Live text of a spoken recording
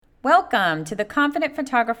Welcome to the Confident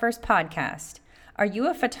Photographers Podcast. Are you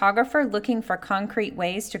a photographer looking for concrete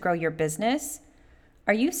ways to grow your business?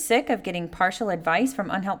 Are you sick of getting partial advice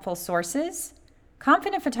from unhelpful sources?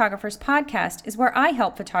 Confident Photographers Podcast is where I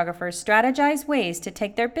help photographers strategize ways to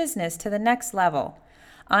take their business to the next level.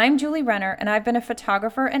 I'm Julie Renner, and I've been a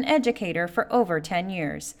photographer and educator for over 10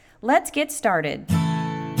 years. Let's get started.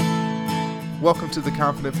 Welcome to the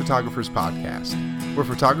Confident Photographers Podcast, where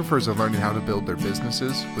photographers are learning how to build their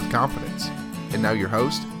businesses with confidence. And now your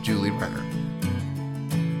host, Julie Renner.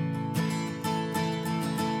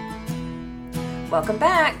 Welcome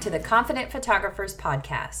back to the Confident Photographers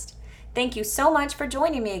Podcast. Thank you so much for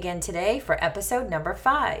joining me again today for episode number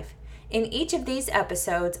 5. In each of these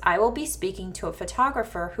episodes, I will be speaking to a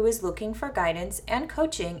photographer who is looking for guidance and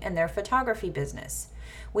coaching in their photography business.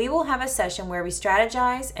 We will have a session where we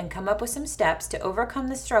strategize and come up with some steps to overcome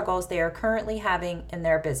the struggles they are currently having in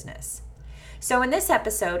their business. So in this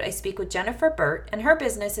episode, I speak with Jennifer Burt, and her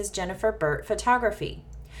business is Jennifer Burt Photography.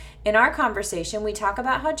 In our conversation, we talk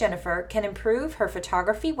about how Jennifer can improve her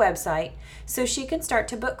photography website so she can start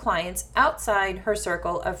to book clients outside her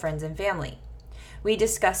circle of friends and family. We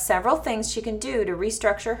discuss several things she can do to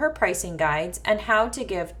restructure her pricing guides and how to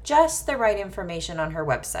give just the right information on her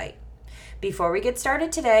website. Before we get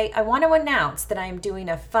started today, I want to announce that I am doing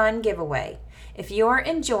a fun giveaway. If you are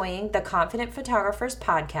enjoying the Confident Photographers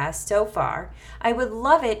Podcast so far, I would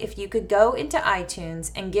love it if you could go into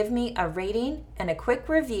iTunes and give me a rating and a quick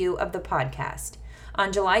review of the podcast.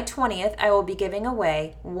 On July 20th, I will be giving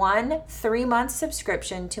away one 3-month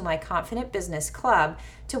subscription to my Confident Business Club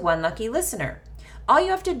to one lucky listener. All you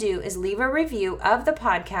have to do is leave a review of the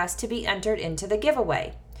podcast to be entered into the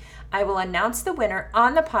giveaway. I will announce the winner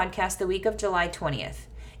on the podcast the week of July 20th.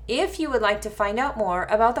 If you would like to find out more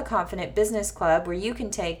about the Confident Business Club, where you can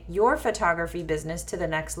take your photography business to the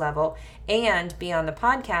next level and be on the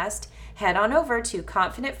podcast, head on over to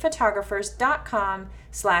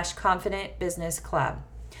confidentphotographers.com/confidentbusinessclub.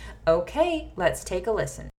 Okay, let's take a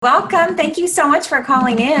listen. Welcome. Thank you so much for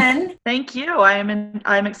calling in. Thank you.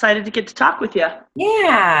 I'm excited to get to talk with you.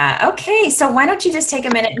 Yeah. Okay. So why don't you just take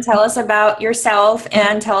a minute and tell us about yourself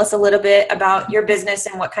and tell us a little bit about your business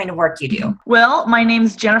and what kind of work you do. Well, my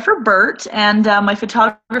name's Jennifer Burt, and my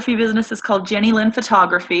photography business is called Jenny Lynn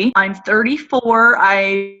Photography. I'm 34.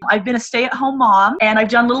 I've been a stay-at-home mom, and I've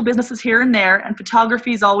done little businesses here and there, and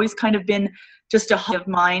photography has always kind of been just a hobby of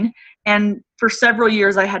mine. And for several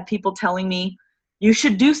years, I had people telling me, you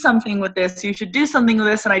should do something with this, you should do something with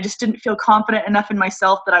this, and I just didn't feel confident enough in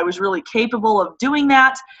myself that I was really capable of doing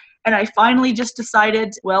that. And I finally just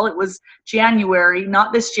decided, well, it was January,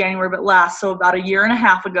 not this January, but last, so about a year and a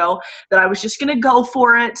half ago, that I was just going to go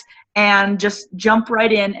for it and just jump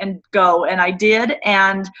right in and go. And I did,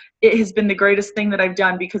 and it has been the greatest thing that I've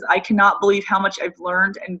done, because I cannot believe how much I've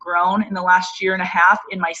learned and grown in the last year and a half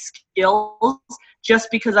in my skills, just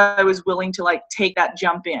because I was willing to take that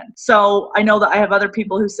jump in. So I know that I have other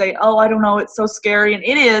people who say, oh, I don't know, it's so scary. And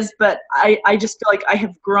it is, but I just feel like I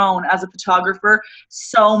have grown as a photographer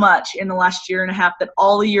so much in the last year and a half that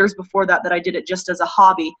all the years before that I did it just as a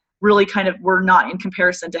hobby really kind of were not in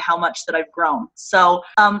comparison to how much that I've grown. So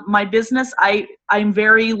my business, I'm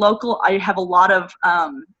very local. I have a lot of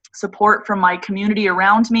support from my community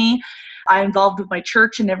around me. I'm involved with my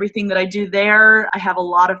church and everything that I do there. I have a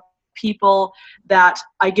lot of people that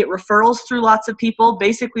I get referrals through, lots of people.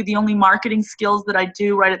 Basically, the only marketing skills that I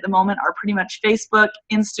do right at the moment are pretty much Facebook,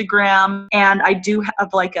 Instagram, and I do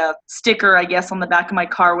have a sticker, I guess, on the back of my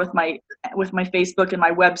car with my Facebook and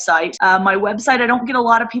my website. My website, I don't get a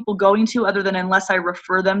lot of people going to, other than unless I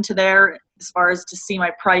refer them to there as far as to see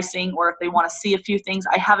my pricing, or if they want to see a few things.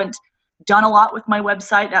 I haven't done a lot with my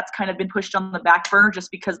website. That's kind of been pushed on the back burner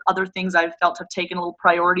just because other things I've felt have taken a little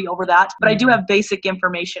priority over that. But I do have basic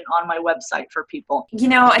information on my website for people. You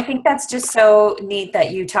know, I think that's just so neat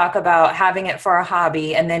that you talk about having it for a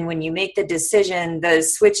hobby, and then when you make the decision, the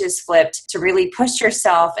switch is flipped to really push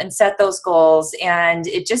yourself and set those goals, and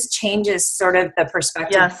it just changes sort of the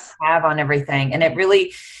perspective you have on everything. And it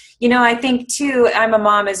really, you know, I think too, I'm a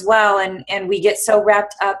mom as well, and we get so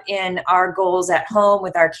wrapped up in our goals at home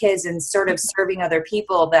with our kids and sort of serving other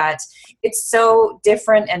people that it's so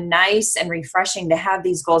different and nice and refreshing to have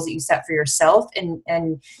these goals that you set for yourself,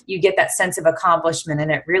 and you get that sense of accomplishment,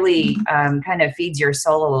 and it really kind of feeds your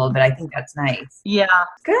soul a little bit. I think that's nice. Yeah.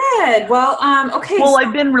 Good. Well, okay. Well,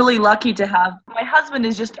 I've been really lucky to have, my husband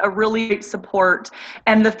is just a really great support.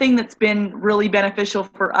 And the thing that's been really beneficial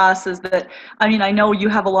for us is that, I mean, I know you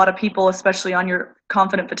have a lot of of people, especially on your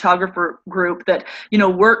Confident Photographer group, that,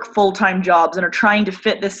 work full-time jobs and are trying to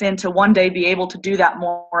fit this in to one day be able to do that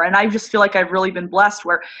more. And I just feel like I've really been blessed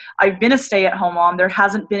where I've been a stay-at-home mom. There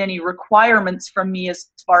hasn't been any requirements from me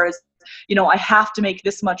as far as, I have to make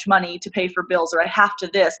this much money to pay for bills, or I have to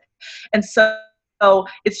this. And so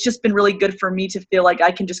it's just been really good for me to feel like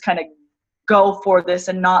I can just kind of go for this,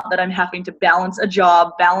 and not that I'm having to balance a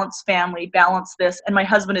job, balance family, balance this. And my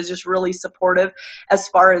husband is just really supportive as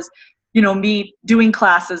far as, me doing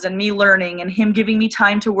classes and me learning and him giving me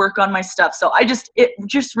time to work on my stuff. So it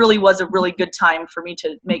just really was a really good time for me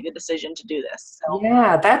to make the decision to do this. So.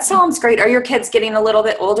 Yeah, that sounds great. Are your kids getting a little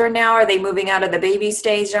bit older now? Are they moving out of the baby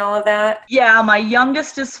stage and all of that? Yeah, my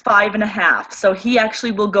youngest is 5.5. So he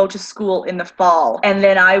actually will go to school in the fall, and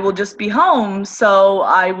then I will just be home. So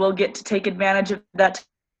I will get to take advantage of that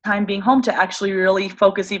time being home to actually really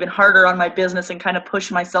focus even harder on my business and kind of push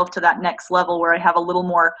myself to that next level where I have a little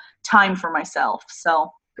more time for myself.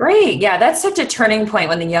 So great. Yeah, that's such a turning point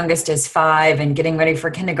when the youngest is 5 and getting ready for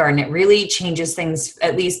kindergarten. It really changes things,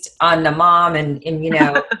 at least on the mom. And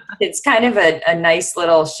it's kind of a nice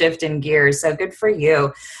little shift in gears. So good for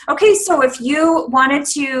you. Okay, so if you wanted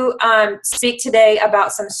to speak today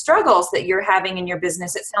about some struggles that you're having in your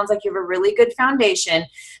business, it sounds like you have a really good foundation.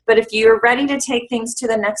 But if you're ready to take things to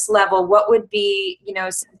the next level, what would be,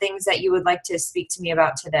 some things that you would like to speak to me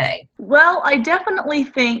about today? Well, I definitely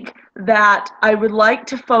think that I would like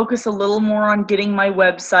to focus a little more on getting my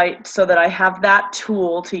website so that I have that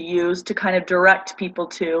tool to use to kind of direct people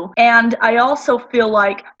to. And I also feel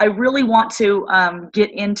like I really want to get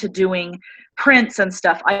into doing prints and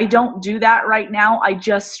stuff. I don't do that right now. I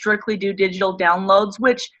just strictly do digital downloads,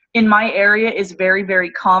 which in my area is very, very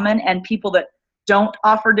common. And people that don't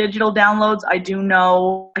offer digital downloads, I do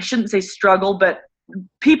know, I shouldn't say struggle, but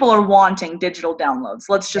people are wanting digital downloads.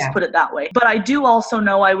 Let's just put it that way. But I do also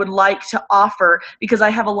know I would like to offer, because I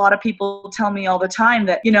have a lot of people tell me all the time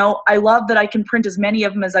that, I love that I can print as many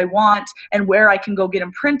of them as I want and where I can go get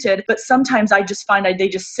them printed. But sometimes I just find they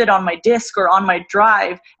just sit on my disk or on my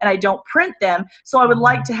drive and I don't print them. So I would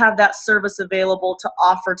like to have that service available to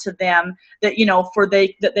offer to them that,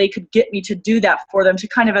 that they could get me to do that for them, to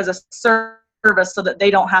kind of as a service, so that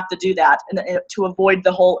they don't have to do that, and to avoid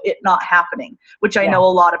the whole it not happening, which I know a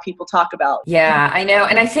lot of people talk about. Yeah, I know.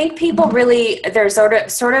 And I think people really, there's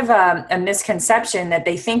sort of a misconception that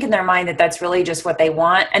they think in their mind that that's really just what they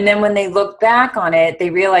want. And then when they look back on it,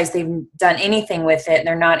 they realize they've done anything with it and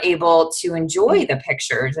they're not able to enjoy the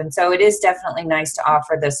pictures. And so it is definitely nice to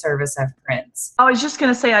offer the service of prints. I was just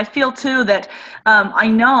going to say, I feel too that I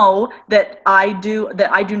know that I do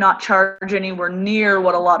not charge anywhere near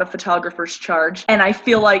what a lot of photographers charge. And I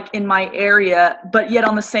feel like in my area, but yet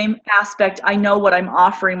on the same aspect, I know what I'm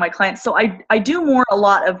offering my clients. So I do a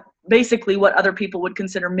lot of basically what other people would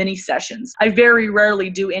consider mini sessions. I very rarely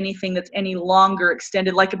do anything that's any longer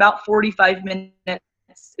extended, like about 45 minutes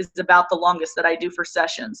is about the longest that I do for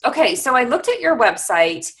sessions. Okay, so I looked at your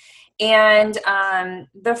website, and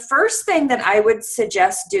the first thing that I would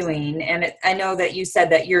suggest doing, and I know that you said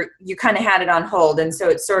that you kind of had it on hold, and so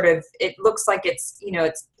it looks like it's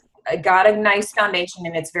got a nice foundation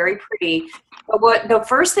and it's very pretty. But the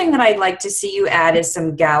first thing that I'd like to see you add is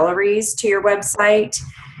some galleries to your website.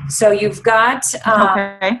 So you've got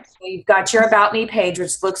you've got your About Me page,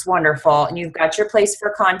 which looks wonderful, and you've got your place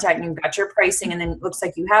for contact, and you've got your pricing, and then it looks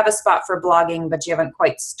like you have a spot for blogging, but you haven't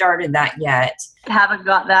quite started that yet. Haven't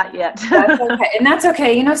got that yet. That's okay. And that's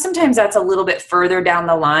okay. Sometimes that's a little bit further down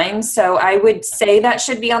the line. So I would say that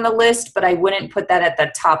should be on the list, but I wouldn't put that at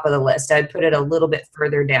the top of the list. I'd put it a little bit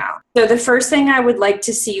further down. So the first thing I would like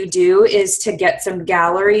to see you do is to get some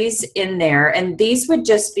galleries in there. And these would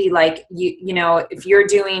just be like, if you're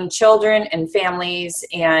doing children and families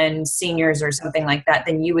and seniors or something like that,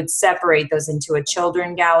 then you would separate those into a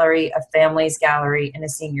children gallery, a families gallery, and a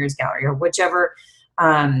seniors gallery, or whichever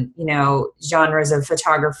genres of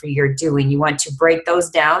photography you're doing. You want to break those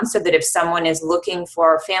down so that if someone is looking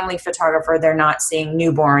for a family photographer, they're not seeing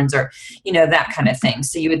newborns or, that kind of thing.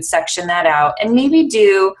 So you would section that out and maybe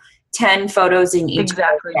do 10 photos in each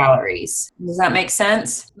galleries. Does that make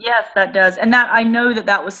sense? Yes, that does. And that I know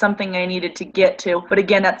that was something I needed to get to. But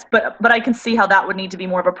again, but I can see how that would need to be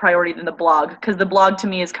more of a priority than the blog, because the blog to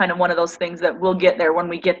me is kind of one of those things that we'll get there when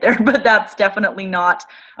we get there. But that's definitely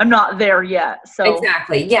I'm not there yet. So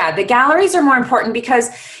exactly. Yeah. The galleries are more important because,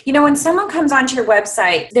 when someone comes onto your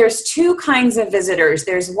website, there's two kinds of visitors.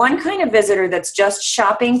 There's one kind of visitor that's just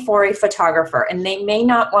shopping for a photographer, and they may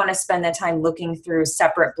not want to spend the time looking through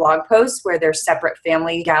separate blog blog posts where there's separate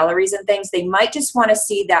family galleries and things, they might just want to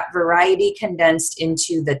see that variety condensed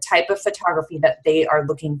into the type of photography that they are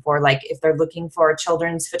looking for. Like if they're looking for a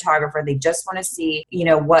children's photographer, they just want to see,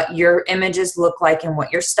 what your images look like and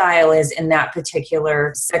what your style is in that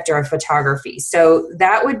particular sector of photography. So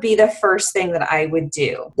that would be the first thing that I would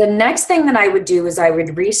do. The next thing that I would do is I would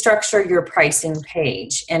restructure your pricing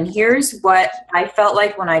page. And here's what I felt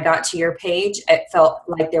like when I got to your page. It felt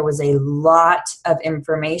like there was a lot of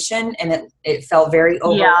information and it felt very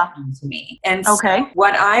overwhelming to me. And so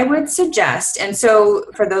what I would suggest, and so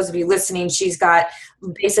for those of you listening, she's got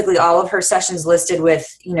basically all of her sessions listed with,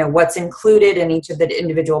 what's included in each of the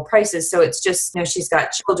individual prices. So it's just, she's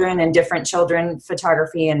got children and different children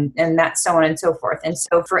photography and that so on and so forth. And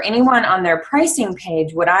so for anyone on their pricing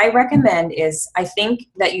page, what I recommend is I think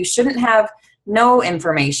that you shouldn't have no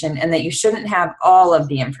information and that you shouldn't have all of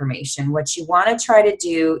the information. What you want to try to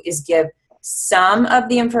do is give some of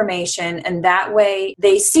the information, and that way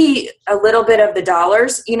they see a little bit of the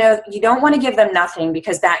dollars. You don't want to give them nothing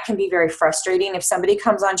because that can be very frustrating. If somebody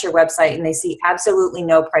comes onto your website and they see absolutely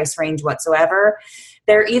no price range whatsoever,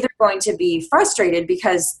 they're either going to be frustrated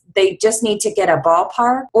because they just need to get a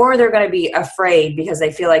ballpark, or they're going to be afraid because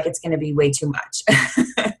they feel like it's going to be way too much.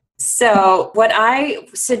 So what I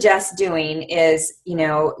suggest doing is,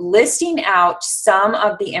 listing out some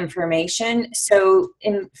of the information. So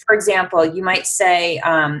for example, you might say,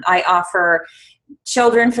 I offer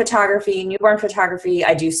children photography, newborn photography,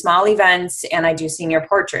 I do small events, and I do senior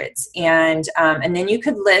portraits. And then you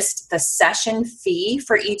could list the session fee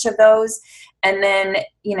for each of those. And then,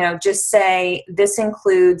 just say this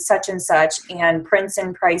includes such and such, and prints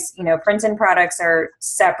and price, prints and products are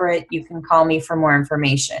separate. You can call me for more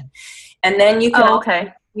information. And then you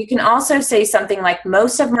can, you can also say something like,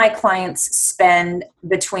 most of my clients spend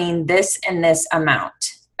between this and this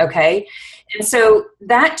amount. Okay. And so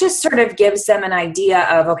that just sort of gives them an idea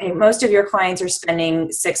of, okay, most of your clients are spending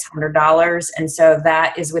 $600. And so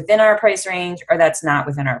that is within our price range, or that's not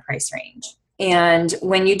within our price range. And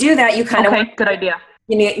when you do that, you kind of good idea.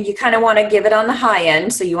 You kind of want to give it on the high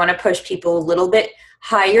end. So you want to push people a little bit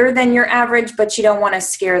higher than your average, but you don't want to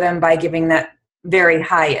scare them by giving that very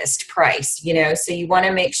highest price, So you want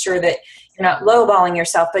to make sure that you're not lowballing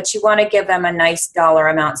yourself, but you want to give them a nice dollar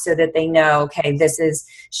amount so that they know, okay,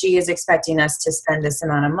 she is expecting us to spend this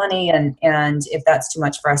amount of money. And if that's too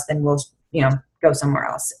much for us, then we'll, go somewhere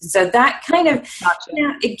else. So that kind of,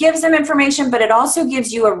 it gives them information, but it also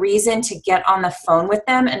gives you a reason to get on the phone with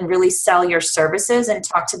them and really sell your services and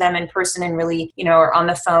talk to them in person and really, or on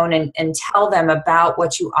the phone and tell them about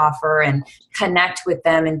what you offer and connect with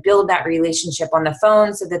them and build that relationship on the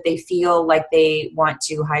phone so that they feel like they want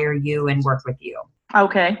to hire you and work with you.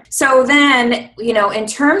 Okay. So then, in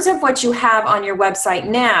terms of what you have on your website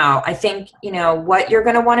now, I think, what you're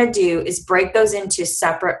going to want to do is break those into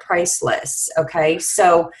separate price lists. Okay.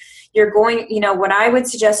 So you're going, what I would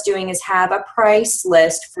suggest doing is have a price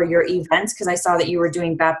list for your events, because I saw that you were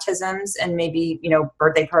doing baptisms and maybe,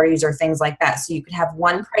 birthday parties or things like that. So you could have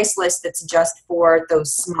one price list that's just for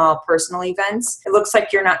those small personal events. It looks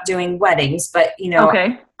like you're not doing weddings, but,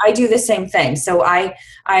 I do the same thing. So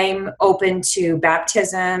I'm open to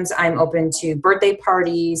baptisms. I'm open to birthday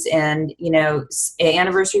parties and,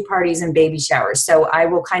 anniversary parties and baby showers. So I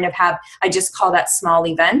will kind of I just call that small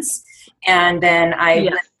events. And then I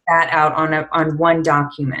list that out on one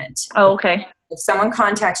document. Oh, okay. If someone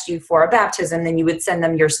contacts you for a baptism, then you would send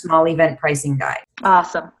them your small event pricing guide.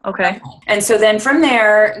 Awesome. Okay. And so then from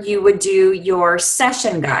there, you would do your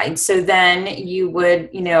session guide. So then you would,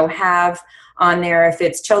 have on there if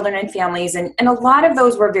it's children and families. And a lot of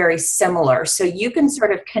those were very similar. So you can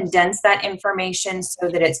sort of condense that information so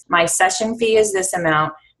that it's my session fee is this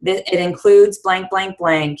amount. It includes blank, blank,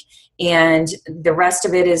 blank. And the rest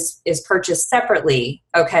of it is purchased separately.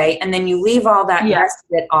 Okay. And then you leave all that rest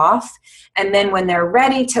of it off. And then when they're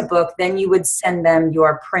ready to book, then you would send them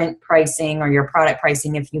your print pricing or your product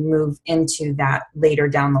pricing if you move into that later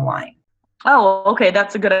down the line. Oh, okay.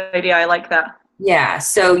 That's a good idea. I like that. Yeah.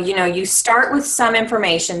 So, you start with some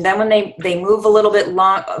information. Then when they move a little bit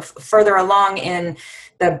further along in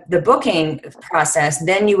the booking process,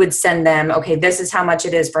 then you would send them, okay, this is how much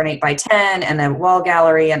it is for an 8x10 and a wall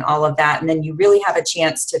gallery and all of that. And then you really have a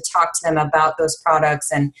chance to talk to them about those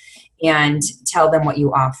products and tell them what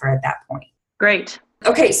you offer at that point. Great.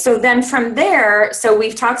 Okay. So then from there, so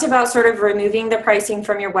we've talked about sort of removing the pricing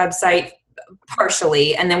from your website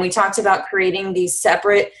partially. And then we talked about creating these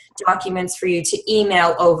separate documents for you to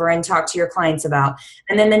email over and talk to your clients about.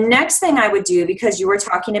 And then the next thing I would do, because you were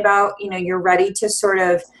talking about, you're ready to sort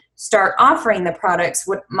of start offering the products,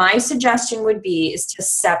 what my suggestion would be is to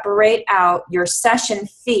separate out your session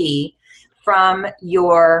fee from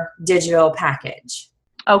your digital package.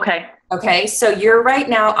 Okay. Okay, so you're right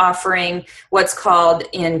now offering what's called,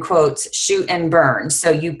 in quotes, shoot and burn.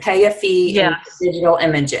 So you pay a fee in digital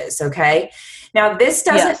images, okay? Now, this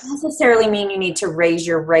doesn't necessarily mean you need to raise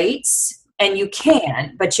your rates, and you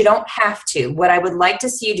can, but you don't have to. What I would like to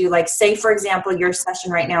see you do, like say, for example, your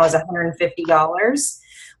session right now is $150.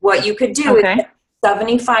 What you could do is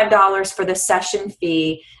 $75 for the session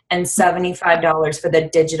fee and $75 for the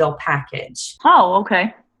digital package. Oh,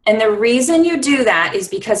 okay. And the reason you do that is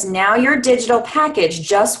because now your digital package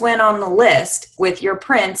just went on the list with your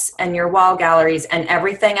prints and your wall galleries and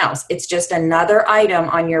everything else. It's just another item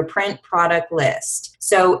on your print product list.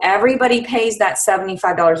 So everybody pays that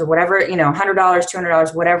 $75 or whatever, $100,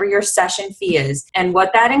 $200, whatever your session fee is. And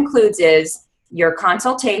what that includes is your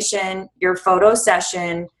consultation, your photo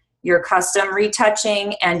session, your custom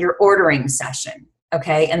retouching, and your ordering session.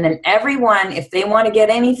 Okay, and then everyone, if they want to get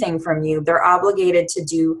anything from you, they're obligated to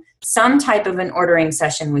do some type of an ordering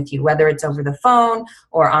session with you, whether it's over the phone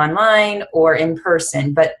or online or in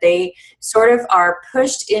person. But they sort of are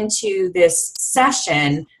pushed into this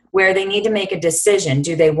session where they need to make a decision.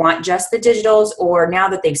 Do they want just the digitals, or now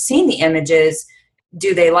that they've seen the images,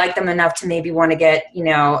 do they like them enough to maybe want to get,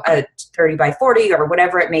 a 30 by 40 or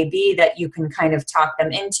whatever it may be that you can kind of talk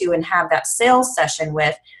them into and have that sales session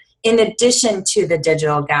with, in addition to the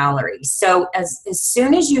digital gallery. So as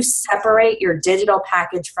soon as you separate your digital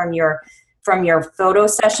package from your photo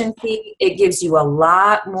session fee, it gives you a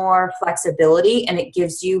lot more flexibility and it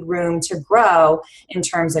gives you room to grow in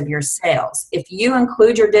terms of your sales. If you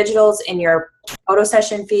include your digitals in your photo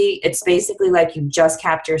session fee, it's basically like you just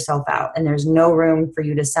capped yourself out and there's no room for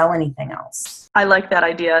you to sell anything else. I like that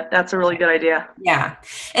idea. That's a really good idea. Yeah.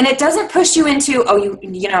 And it doesn't push you into,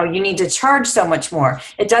 you need to charge so much more.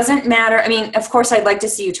 It doesn't matter. I mean, of course, I'd like to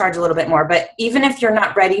see you charge a little bit more, but even if you're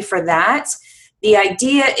not ready for that, the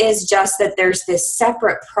idea is just that there's this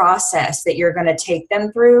separate process that you're going to take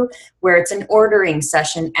them through where it's an ordering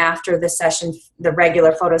session after the session, the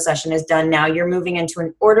regular photo session is done. Now you're moving into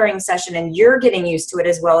an ordering session and you're getting used to it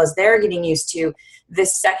as well as they're getting used to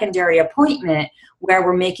this secondary appointment where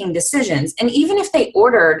we're making decisions. And even if they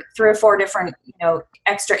ordered 3 or 4 different,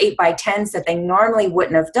 extra 8x10s that they normally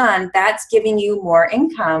wouldn't have done, that's giving you more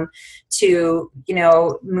income to,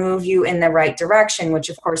 move you in the right direction, which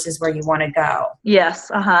of course is where you want to go.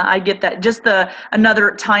 Yes. I get that. Just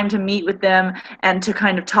another time to meet with them and to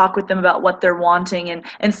kind of talk with them about what they're wanting, and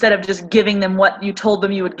instead of just giving them what you told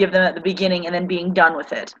them you would give them at the beginning and then being done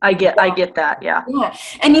with it. I get that. Yeah. Yeah.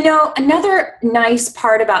 And another nice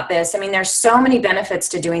part about this, there's so many benefits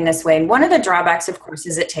to doing this way. And one of the drawbacks, of course,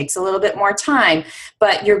 is it takes a little bit more time,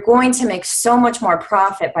 but you're going to make so much more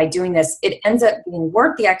profit by doing this. It ends up being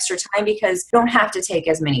worth the extra time because you don't have to take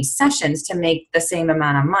as many sessions to make the same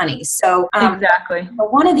amount of money. So exactly.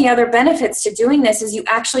 One of the other benefits to doing this is you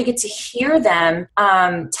actually get to hear them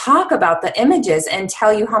talk about the images and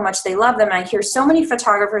tell you how much they love them. I hear so many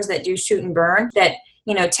photographers that do shoot and burn that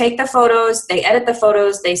take the photos, they edit the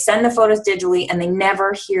photos, they send the photos digitally, and they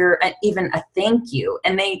never hear even a thank you.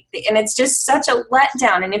 And it's just such a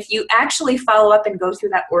letdown. And if you actually follow up and go through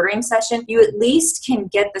that ordering session, you at least can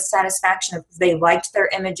get the satisfaction of they liked their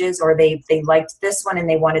images or they liked this one and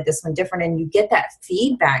they wanted this one different. And you get that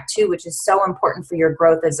feedback too, which is so important for your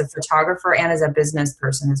growth as a photographer and as a business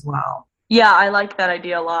person as well. Yeah, I like that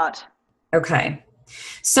idea a lot. Okay.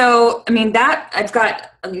 So, that I've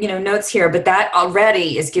got, notes here, but that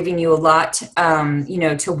already is giving you a lot,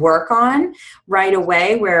 to work on right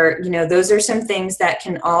away where, those are some things that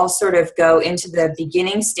can all sort of go into the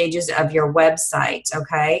beginning stages of your website.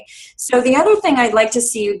 Okay. So the other thing I'd like to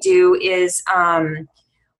see you do is,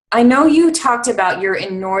 I know you talked about you're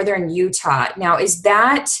in northern Utah. Now, is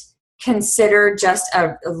that considered just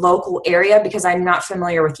a local area? Because I'm not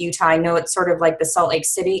familiar with Utah. I know it's sort of like the Salt Lake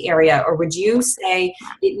City area. Or would you say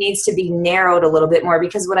it needs to be narrowed a little bit more?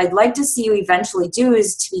 Because what I'd like to see you eventually do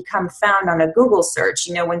is to become found on a Google search.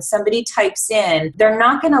 When somebody types in, they're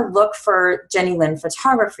not going to look for Jenny Lynn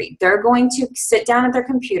Photography. They're going to sit down at their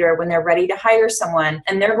computer when they're ready to hire someone,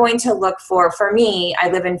 and they're going to look for me, I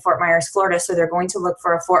live in Fort Myers, Florida, so they're going to look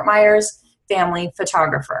for a Fort Myers family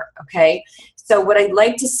photographer. Okay. So what I'd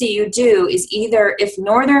like to see you do is either, if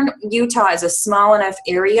northern Utah is a small enough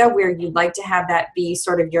area where you'd like to have that be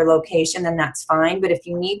sort of your location, then that's fine. But if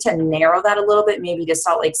you need to narrow that a little bit, maybe to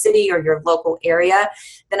Salt Lake City or your local area,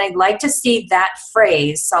 then I'd like to see that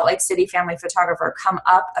phrase, Salt Lake City family photographer, come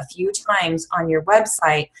up a few times on your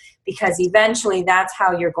website, because eventually that's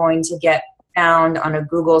how you're going to get found on a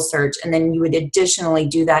Google search. And then you would additionally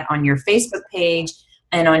do that on your Facebook page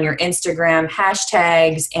and on your Instagram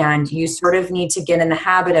hashtags. And you sort of need to get in the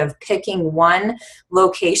habit of picking one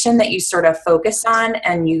location that you sort of focus on,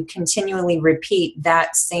 and you continually repeat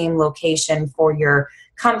that same location for your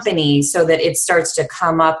company so that it starts to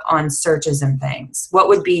come up on searches and things. What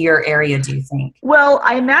would be your area, do you think? Well,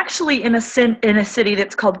 I'm actually in a city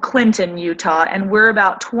that's called Clinton, Utah, and we're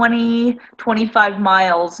about 25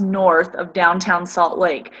 miles north of downtown Salt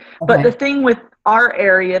Lake. Okay. But the thing with our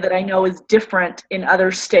area that I know is different in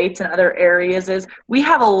other states and other areas is we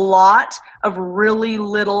have a lot of really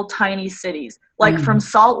little tiny cities. Like from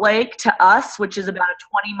Salt Lake to us, which is about a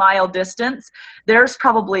 20-mile distance, there's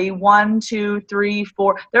probably 1, 2, 3,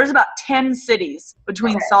 4. There's about 10 cities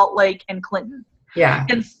between Salt Lake and Clinton. Yeah.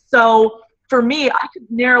 And so for me, I could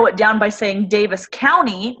narrow it down by saying Davis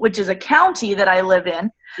County, which is a county that I live in,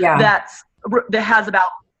 that has about,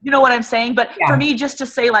 you know what I'm saying? But for me, just to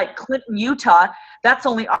say like Clinton, Utah, that's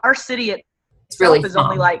only our city itself really is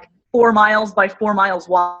only like 4 miles by 4 miles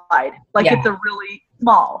wide. Like it's a really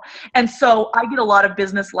small. And so I get a lot of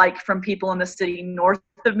business like from people in the city north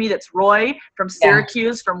of me. That's Roy, from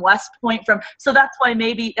Syracuse, from West Point, so that's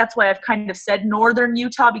why I've kind of said northern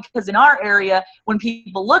Utah, because in our area, when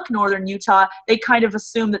people look northern Utah, they kind of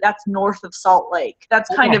assume that that's north of Salt Lake. That's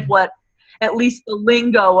kind of what, at least the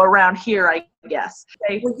lingo around here, I guess.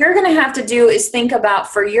 What you're going to have to do is think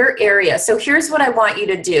about for your area. So here's what I want you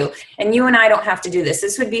to do. And you and I don't have to do this.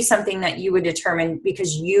 This would be something that you would determine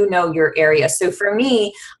because you know your area. So for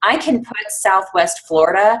me, I can put Southwest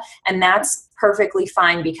Florida, and that's perfectly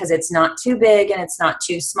fine because it's not too big and it's not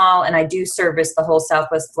too small, and I do service the whole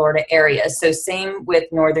Southwest Florida area. So same with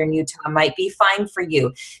northern Utah, might be fine for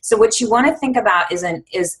you. So what you want to think about is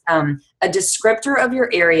a descriptor of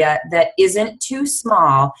your area that isn't too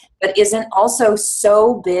small, but isn't also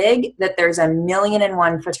so big that there's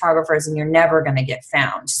 1,000,001 photographers and you're never going to get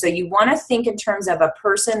found. So you want to think in terms of a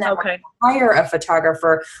person that would hire a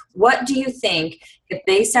photographer. What do you think if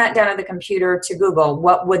they sat down at the computer to Google,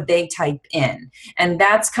 what would they type in? And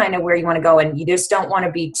that's kind of where you want to go. And you just don't want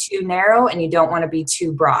to be too narrow and you don't want to be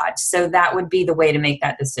too broad. So that would be the way to make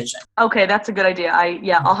that decision. Okay, that's a good idea.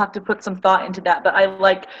 I'll have to put some thought into that.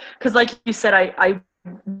 But because like you said, I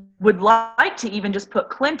would like to even just put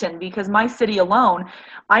Clinton, because my city alone,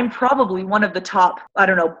 I'm probably one of the top,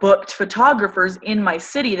 booked photographers in my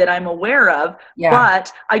city that I'm aware of.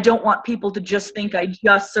 But I don't want people to just think I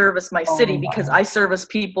just service my city, because I service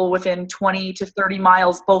people within 20 to 30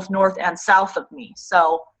 miles, both north and south of me.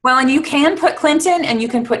 So. Well, and you can put Clinton and you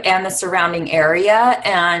can put and the surrounding area.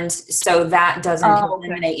 And so that doesn't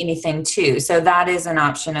eliminate anything too. So that is an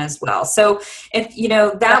option as well. So if,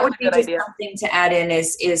 that would be just something to add in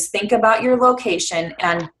is think about your location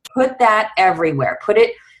and put that everywhere. Put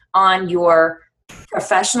it on your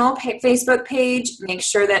professional Facebook page. Make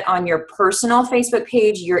sure that on your personal Facebook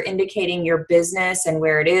page, you're indicating your business and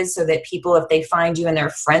where it is, so that people, if they find you and they're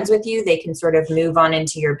friends with you, they can sort of move on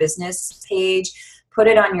into your business page. Put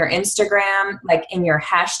it on your Instagram, like in your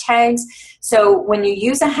hashtags. So when you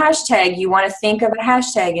use a hashtag, you want to think of a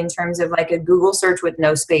hashtag in terms of like a Google search with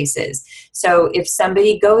no spaces. So if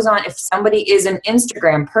somebody is an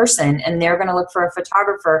Instagram person and they're going to look for a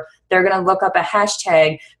photographer, they're going to look up a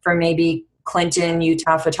hashtag for maybe Clinton,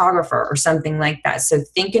 Utah photographer or something like that. So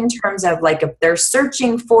think in terms of like if they're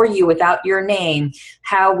searching for you without your name,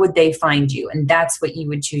 how would they find you? And that's what you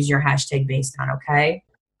would choose your hashtag based on, okay?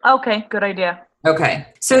 Okay, good idea. Okay,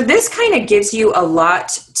 so this kind of gives you a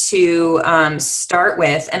lot to start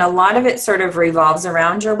with, and a lot of it sort of revolves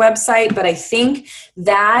around your website, but I think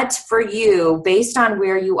that for you, based on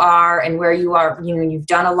where you are and where you are, you've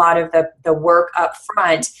done a lot of the work up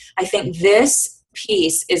front, I think this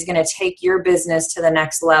piece is going to take your business to the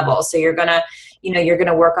next level. So you're going to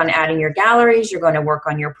work on adding your galleries, you're going to work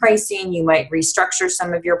on your pricing, you might restructure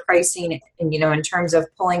some of your pricing and, in terms of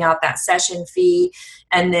pulling out that session fee,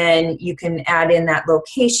 and then you can add in that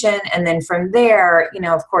location. And then from there,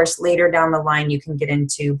 of course, later down the line, you can get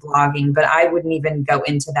into blogging, but I wouldn't even go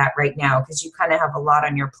into that right now because you kind of have a lot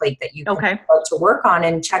on your plate that you can start to work on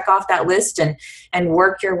and check off that list and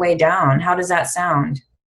work your way down. How does that sound?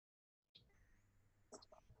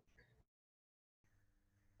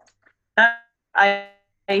 I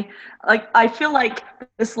feel like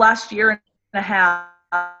this last year and a half,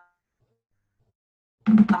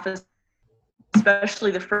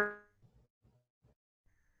 especially the first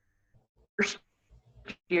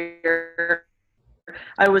year,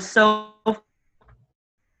 I was so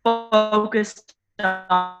focused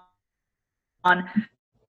on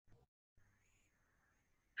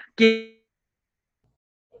getting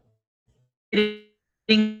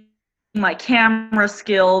my camera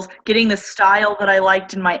skills, getting the style that I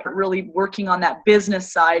liked, and really working on that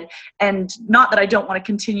business side. And not that I don't want to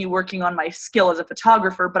continue working on my skill as a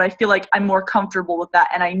photographer, but I feel like I'm more comfortable with that.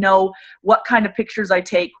 And I know what kind of pictures I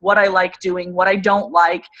take, what I like doing, what I don't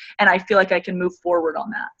like, and I feel like I can move forward on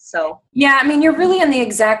that. So yeah, I mean, you're really in the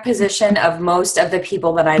exact position of most of the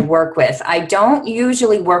people that I work with. I don't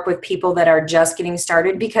usually work with people that are just getting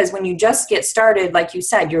started, because when you just get started, like you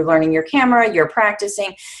said, you're learning your camera, you're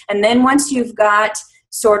practicing, and then once you've got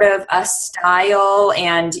sort of a style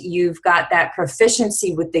and you've got that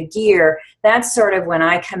proficiency with the gear, that's sort of when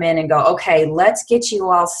I come in and go, okay, let's get you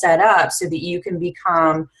all set up so that you can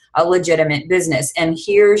become a legitimate business. And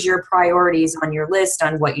here's your priorities on your list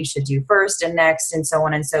on what you should do first and next, and so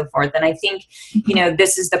on and so forth. And I think,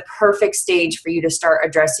 this is the perfect stage for you to start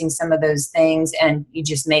addressing some of those things. And you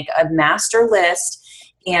just make a master list,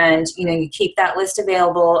 and, you keep that list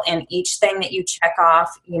available, and each thing that you check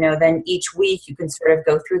off, then each week you can sort of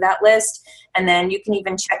go through that list, and then you can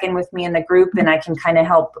even check in with me in the group, and I can kind of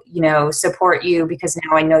help, support you, because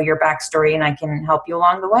now I know your backstory and I can help you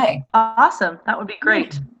along the way. Awesome. That would be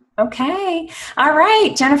great. Okay. All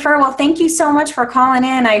right, Jennifer. Well, thank you so much for calling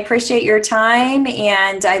in. I appreciate your time,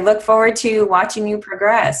 and I look forward to watching you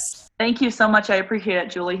progress. Thank you so much. I appreciate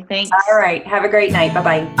it, Julie. Thanks. All right. Have a great night.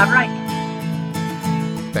 Bye-bye. All right.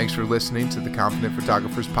 Thanks for listening to the Confident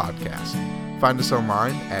Photographers Podcast. Find us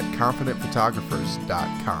online at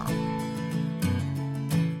confidentphotographers.com.